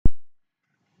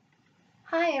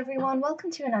Hi everyone, welcome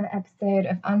to another episode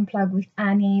of Unplug with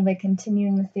Annie. We're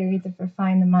continuing the series of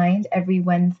Refine the Mind every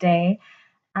Wednesday.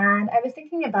 And I was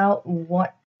thinking about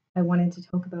what I wanted to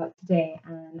talk about today,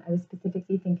 and I was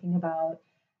specifically thinking about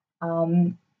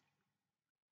um,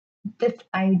 this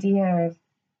idea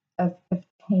of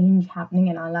change happening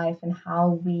in our life and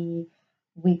how we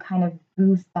kind of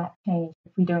boost that change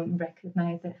if we don't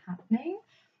recognize it happening.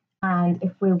 And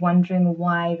if we're wondering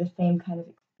why the same kind of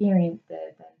experiences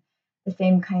and the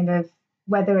same kind of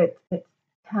whether it's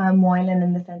turmoil and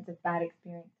in the sense of bad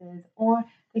experiences, or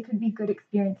they could be good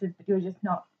experiences, but you're just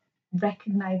not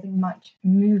recognizing much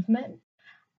movement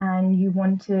and you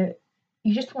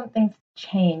just want things to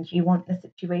change. You want the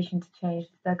situation to change,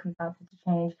 the circumstances to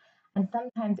change. And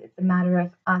sometimes it's a matter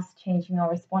of us changing our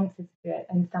responses to it,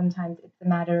 and sometimes it's a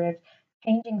matter of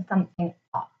changing something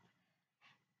up.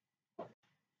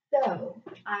 So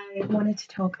I wanted to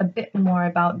talk a bit more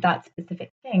about that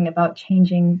specific thing, about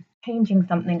changing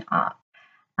something up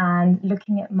and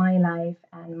looking at my life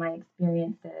and my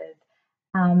experiences.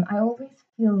 I always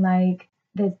feel like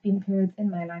there's been periods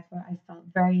in my life where I felt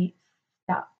very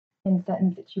stuck in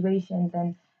certain situations,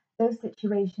 and those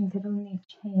situations have only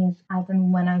changed as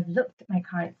and when I've looked at my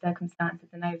current circumstances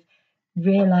and I've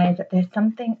realized that there's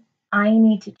something I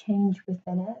need to change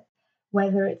within it,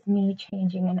 whether it's me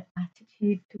changing an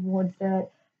attitude towards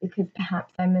it because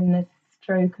perhaps I'm in this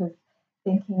stroke of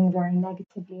thinking very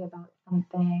negatively about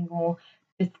something, or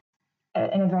just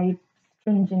in a very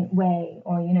stringent way,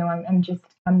 or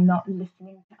I'm not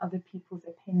listening to other people's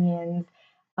opinions.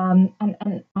 And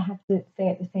I have to say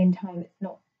at the same time, it's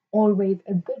not always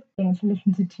a good thing to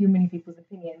listen to too many people's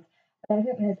opinions. But I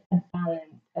think there's a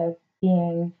balance of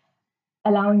being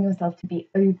allowing yourself to be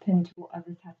open to what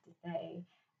others have to say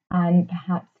and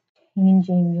perhaps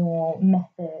changing your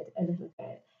method a little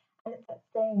bit. And it's that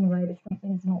saying, right? If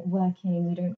something's not working,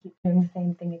 we don't keep doing the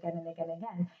same thing again and again and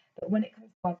again. But when it comes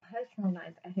to our personal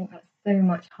lives, I think that's so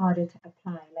much harder to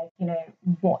apply. Like,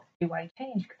 what do I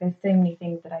change? Because there's so many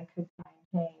things that I could try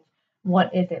and change.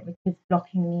 What is it which is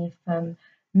blocking me from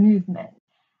movement?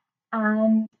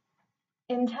 And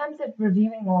in terms of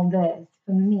reviewing all this,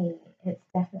 for me, it's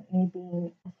definitely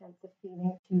been a sense of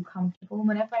feeling too comfortable.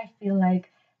 Whenever I feel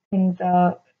like things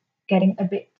are getting a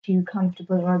bit too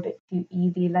comfortable or a bit too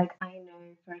easy, like I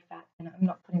know for a fact that I'm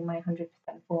not putting my 100%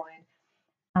 forward.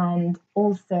 And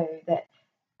also that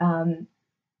um,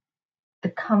 the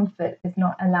comfort is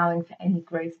not allowing for any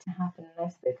growth to happen. And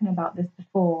I've spoken about this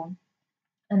before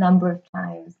a number of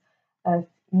times of,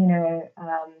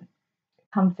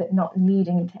 comfort not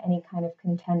leading to any kind of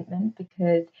contentment,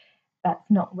 because that's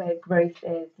not where growth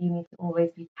is. You need to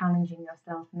always be challenging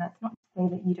yourself. And that's not to say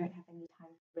that you don't have any time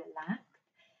to relax.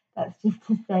 That's just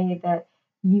to say that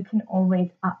you can always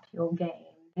up your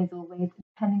game. There's always,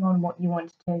 depending on what you want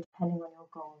to do and depending on your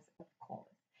goals, of course.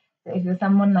 So if you're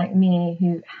someone like me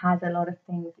who has a lot of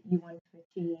things that you want to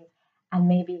achieve and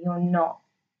maybe you're not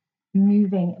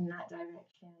moving in that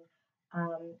direction,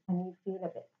 and you feel a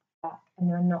bit stuck and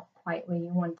you're not quite where you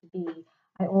want to be,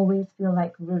 I always feel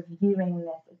like reviewing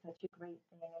this is such a great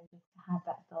thing, and just to have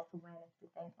that self awareness to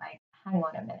think, like, hang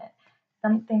on a minute,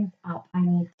 something's up, I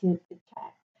need to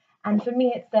check. And for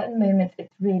me, at certain moments,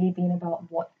 it's really been about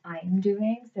what I'm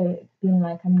doing. So it's been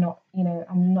like I'm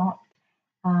not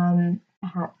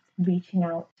perhaps reaching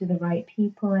out to the right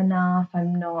people enough.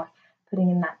 I'm not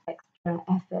putting in that extra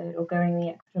effort or going the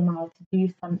extra mile to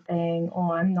do something,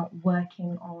 or I'm not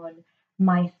working on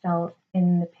myself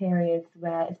in the periods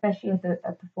where, especially as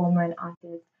a performer and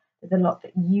artist, there's a lot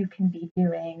that you can be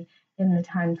doing in the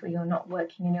times where you're not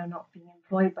working and you're not being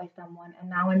employed by someone.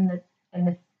 And now in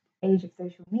this age of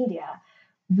social media,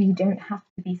 we don't have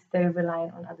to be so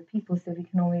reliant on other people, so we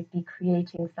can always be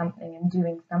creating something and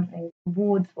doing something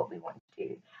towards what we want to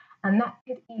do. And that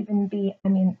could even be, I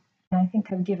mean, I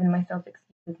think I've given myself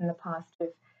excuses in the past of,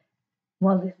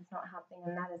 well, this is not happening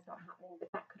and that is not happening,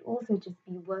 but that could also just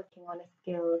be working on a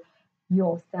skill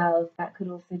yourself. That could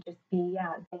also just be,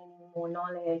 yeah, gaining more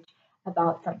knowledge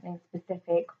about something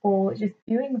specific, or just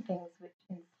doing things which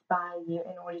inspire you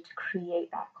in order to create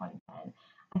that content.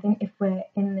 I think if we're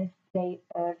in this state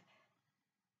of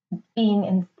being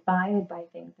inspired by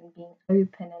things and being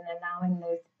open and allowing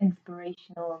those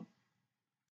inspirational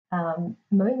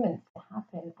moments to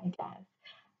happen, I guess,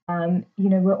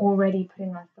 we're already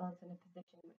putting ourselves in a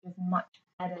position which is much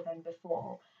better than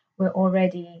before. We're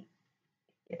already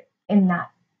in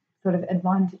that sort of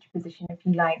advantage position, if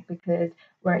you like, because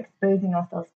we're exposing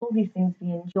ourselves to all these things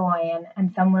we enjoy,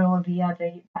 and somewhere or the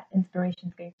other, that inspiration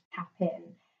is going to tap in,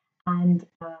 and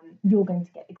you're going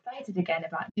to get excited again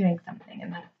about doing something.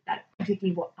 And that's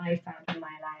particularly what I found in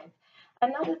my life.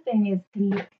 Another thing is to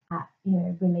look at, you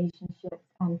know, relationships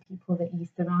and people that you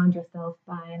surround yourself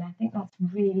by. And I think that's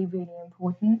really, really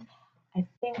important. I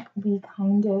think we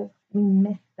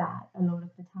miss that a lot of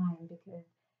the time because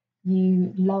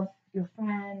you love your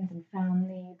friends and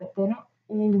family, but they're not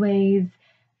always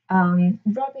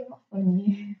rubbing off on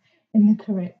you in the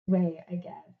correct way, I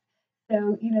guess.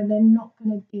 So, you know, they're not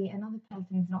going to be, another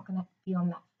person's not going to be on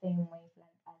that same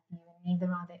wavelength as you, and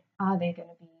neither are they going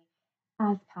to be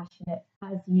as passionate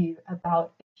as you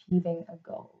about achieving a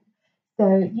goal.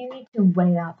 So you need to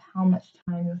weigh up how much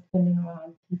time you're spending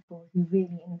around people who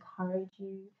really encourage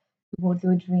you towards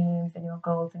your dreams and your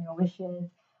goals and your wishes,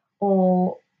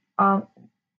 or um,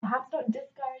 perhaps not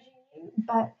discouraging you,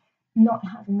 but not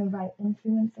having the right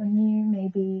influence on you.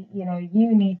 Maybe, you know,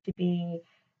 you need to be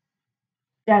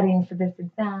studying for this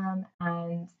exam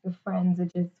and your friends are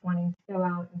just wanting to go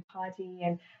out and party.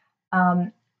 And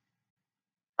um,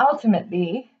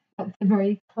 ultimately, that's a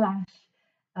very clash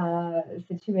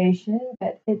situation,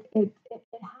 but it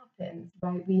happens,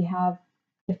 right? We have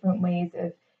different ways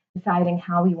of deciding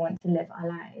how we want to live our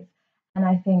lives. And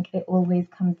I think it always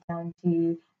comes down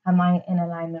to, am I in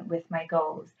alignment with my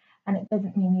goals? And it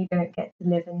doesn't mean you don't get to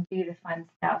live and do the fun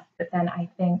stuff, but then I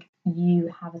think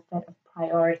you have a set of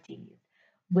priorities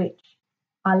which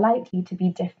are likely to be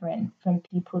different from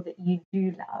people that you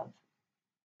do love.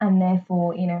 And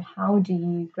therefore, you know, how do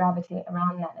you gravitate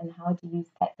around that and how do you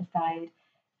set aside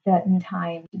certain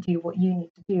time to do what you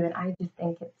need to do? And I just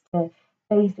think it's to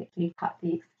basically cut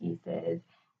the excuses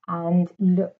and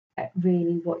look at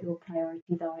really what your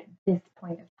priorities are at this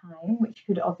point of time, which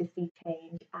could obviously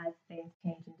change as things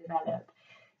change and develop.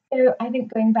 So I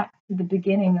think going back to the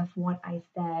beginning of what I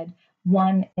said,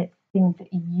 one, it's things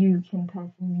that you can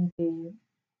personally do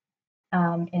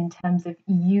in terms of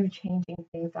you changing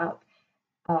things up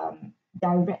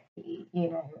directly,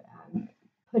 you know,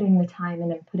 putting the time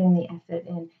in and putting the effort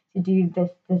in to do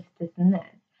this, and this.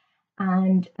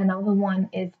 And another one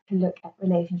is to look at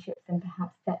relationships and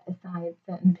perhaps set aside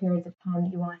certain periods of time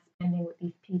that you are spending with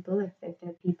these people, if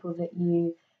they're people that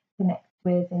you connect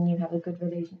with and you have a good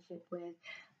relationship with.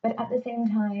 But at the same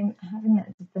time, having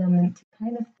that discernment to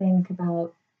kind of think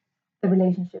about the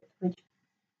relationships which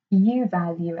you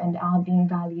value and are being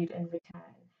valued in return.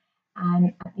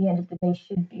 And at the end of the day,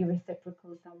 should be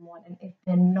reciprocal somewhat. And if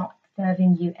they're not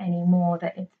serving you anymore,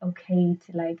 that it's okay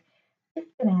to like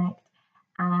disconnect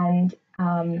and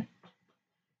um,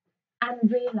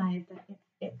 and realize that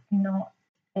it's not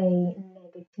a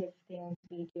negative thing to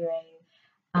be doing.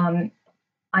 Um,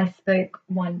 I spoke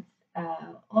once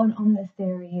on this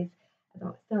series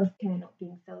about self care not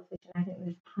being selfish, and I think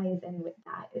this ties in with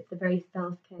that. It's a very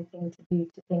self care thing to do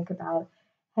to think about,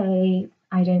 hey,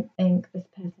 I don't think this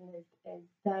person is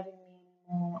serving me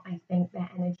anymore. I think their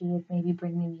energy is maybe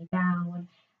bringing me down.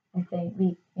 I think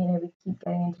we keep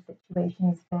getting into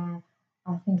situations where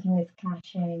our thinking is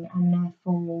clashing, and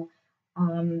therefore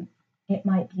um, it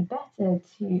might be better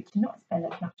to not spend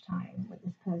as much time with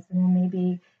this person, or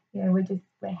maybe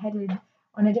we're headed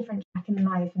on a different track in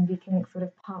life and we can sort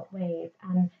of part ways.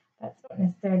 And that's not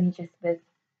necessarily just with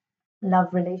love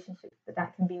relationships, but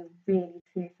that can be really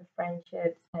true for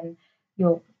friendships and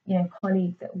your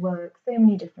colleagues at work, so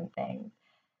many different things.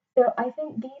 So I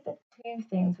think these are two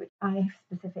things which I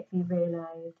specifically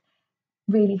realized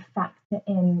really factor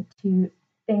into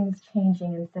things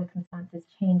changing and circumstances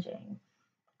changing.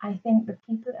 I think the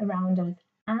people around us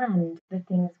and the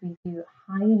things we do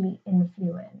highly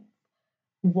influence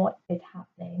what is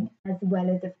happening, as well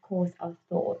as, of course, our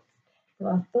thoughts. So,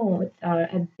 our thoughts are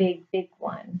a big, big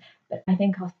one, but I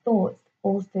think our thoughts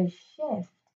also shift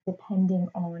depending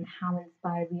on how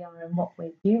inspired we are and what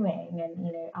we're doing,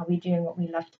 and are we doing what we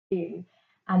love to do?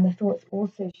 And the thoughts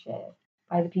also shift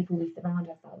by the people we surround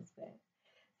ourselves with.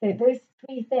 So, those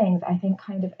three things I think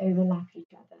kind of overlap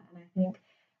each other, and I think,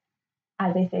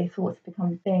 as they say, thoughts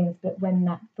become things, but when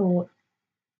that thought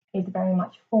is very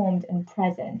much formed and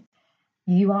present,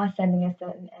 you are sending a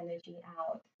certain energy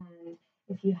out. And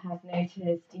if you have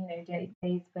noticed,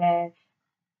 days where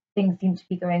things seem to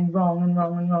be going wrong and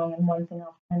wrong and wrong and one thing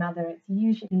after another, it's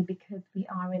usually because we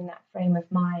are in that frame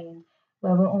of mind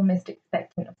where we're almost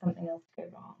expectant of something else to go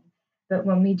wrong. But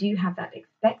when we do have that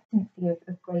expectancy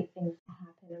of great things to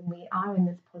happen and we are in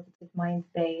this positive mind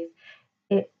space,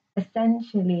 it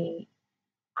essentially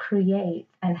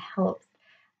creates and helps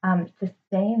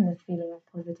sustain this feeling of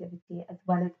positivity as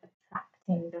well as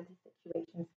attracting those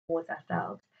situations towards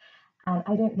ourselves. And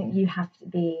I don't think you have to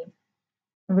be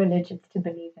religious to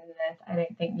believe in this. I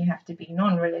don't think you have to be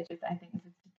non religious. I think this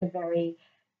is just a very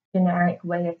generic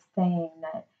way of saying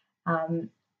that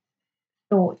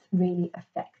thoughts really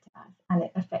affect us, and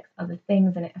it affects other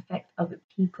things, and it affects other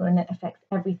people, and it affects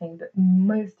everything. But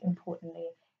most importantly,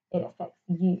 it affects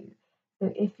you.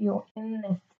 So if you're in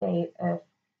this state of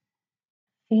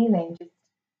feeling just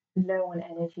low on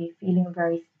energy, feeling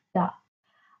very stuck,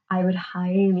 I would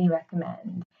highly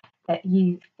recommend that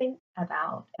you think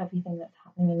about everything that's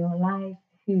happening in your life,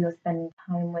 who you're spending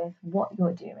time with, what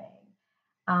you're doing,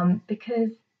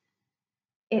 because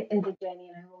it is a journey,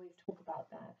 and I always talk about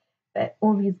that. But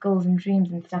all these goals and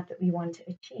dreams and stuff that we want to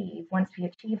achieve, once we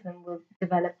achieve them, we'll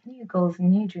develop new goals and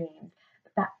new dreams.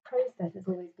 But that process is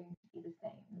always going to be the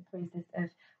same, the process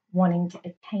of wanting to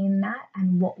attain that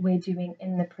and what we're doing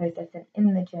in the process and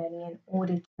in the journey in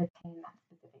order to attain that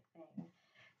specific thing.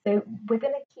 So we're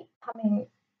going to keep coming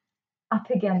up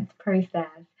against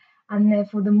process, and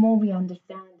therefore, the more we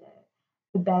understand it,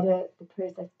 the better the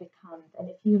process becomes. And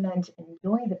if you learn to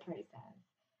enjoy the process,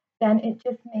 then it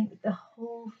just makes the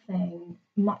whole thing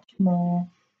much more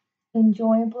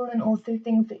enjoyable, and also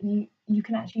things that you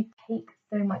can actually take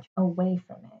so much away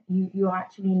from it. You are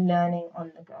actually learning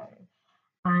on the go,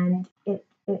 and it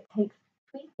takes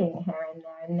tweaking here and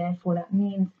there, and therefore that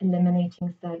means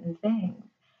eliminating certain things,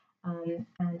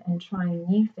 and trying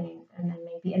new things, and then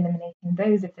maybe eliminating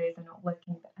those if those are not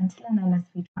working. But until and unless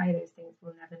we try those things,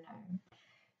 we'll never know.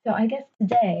 So I guess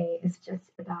today is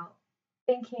just about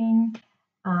thinking,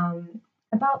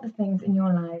 about the things in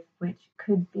your life which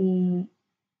could be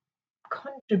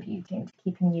contributing to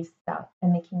keeping you stuck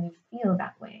and making you feel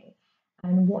that way,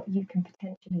 and what you can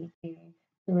potentially do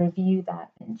to review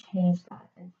that and change that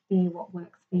and see what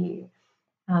works for you.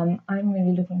 I'm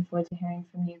really looking forward to hearing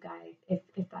from you guys if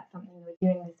that's something you're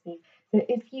doing this week. So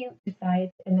if you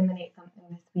decide to eliminate something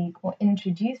this week or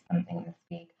introduce something this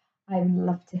week, I would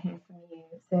love to hear from you.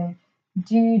 So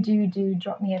do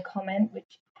drop me a comment,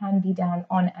 which can be done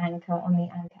on Anchor, on the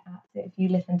Anchor app. So if you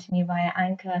listen to me via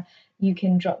Anchor, you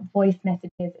can drop voice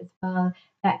messages as well.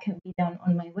 That can be done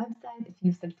on my website if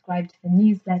you've subscribed to the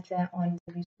newsletter on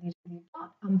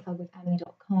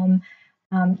www.unplugwithannie.com.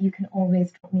 You can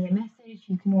always drop me a message.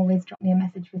 You can always drop me a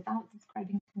message without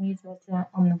subscribing to the newsletter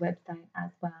on the website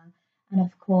as well. And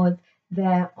of course,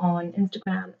 they're on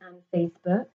Instagram and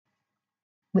Facebook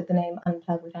with the name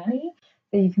Unplug with Annie.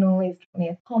 So you can always drop me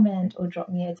a comment or drop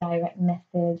me a direct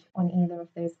message on either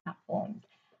of those platforms.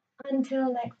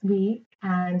 Until next week,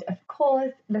 and of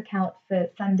course, look out for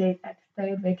Sunday's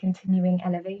episode. We're continuing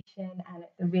Elevation, and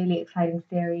it's a really exciting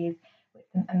series with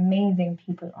some amazing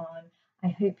people on. I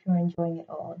hope you're enjoying it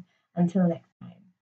all. Until next time.